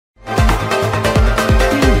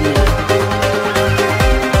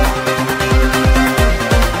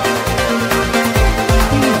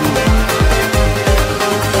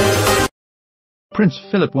Prince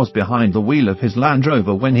Philip was behind the wheel of his Land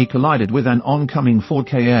Rover when he collided with an oncoming Ford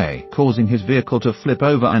Ka, causing his vehicle to flip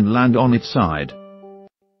over and land on its side.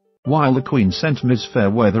 While the Queen sent Ms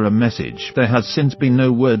Fairweather a message, there has since been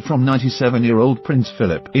no word from 97-year-old Prince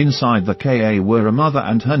Philip. Inside the Ka were a mother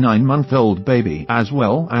and her 9-month-old baby, as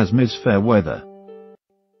well as Ms Fairweather.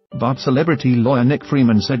 But celebrity lawyer Nick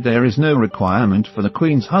Freeman said there is no requirement for the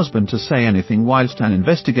Queen's husband to say anything whilst an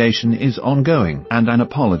investigation is ongoing, and an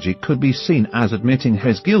apology could be seen as admitting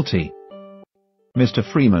he's guilty. Mr.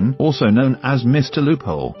 Freeman, also known as Mr.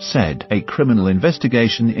 Loophole, said a criminal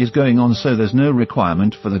investigation is going on, so there's no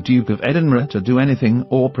requirement for the Duke of Edinburgh to do anything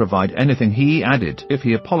or provide anything. He added, if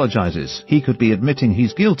he apologises, he could be admitting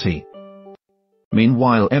he's guilty.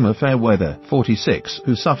 Meanwhile, Ms Fairweather, 46,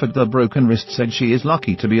 who suffered the broken wrist, said she is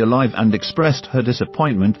lucky to be alive and expressed her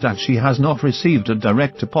disappointment that she has not received a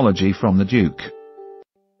direct apology from the Duke.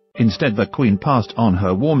 Instead, the Queen passed on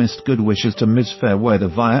her warmest good wishes to Ms Fairweather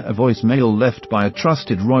via a voicemail left by a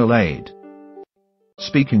trusted royal aide.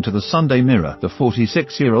 Speaking to the Sunday Mirror, the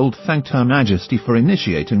 46-year-old thanked Her Majesty for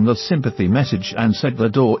initiating the sympathy message and said the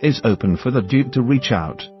door is open for the Duke to reach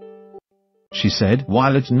out. She said,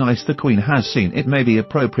 while it's nice the Queen has seen it may be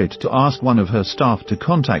appropriate to ask one of her staff to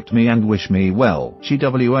contact me and wish me well. She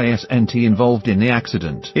wasn't involved in the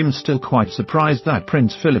accident. I'm still quite surprised that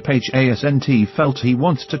Prince Philip hasn't felt he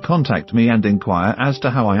wants to contact me and inquire as to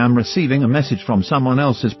how I am receiving a message from someone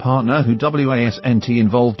else's partner who wasn't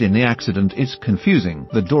involved in the accident. It's confusing.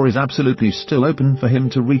 The door is absolutely still open for him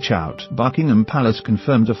to reach out. Buckingham Palace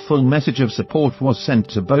confirmed a full message of support was sent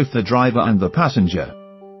to both the driver and the passenger.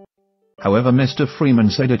 However, Mr.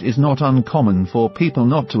 Freeman said it is not uncommon for people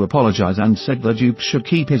not to apologise and said the Duke should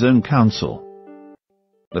keep his own counsel.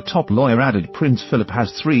 The top lawyer added Prince Philip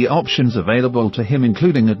has 3 options available to him,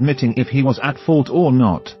 including admitting if he was at fault or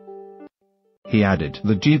not. He added,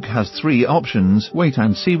 the Duke has 3 options: wait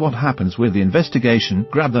and see what happens with the investigation,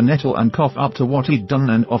 grab the nettle and cough up to what he'd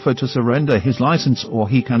done and offer to surrender his licence, or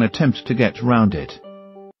he can attempt to get round it.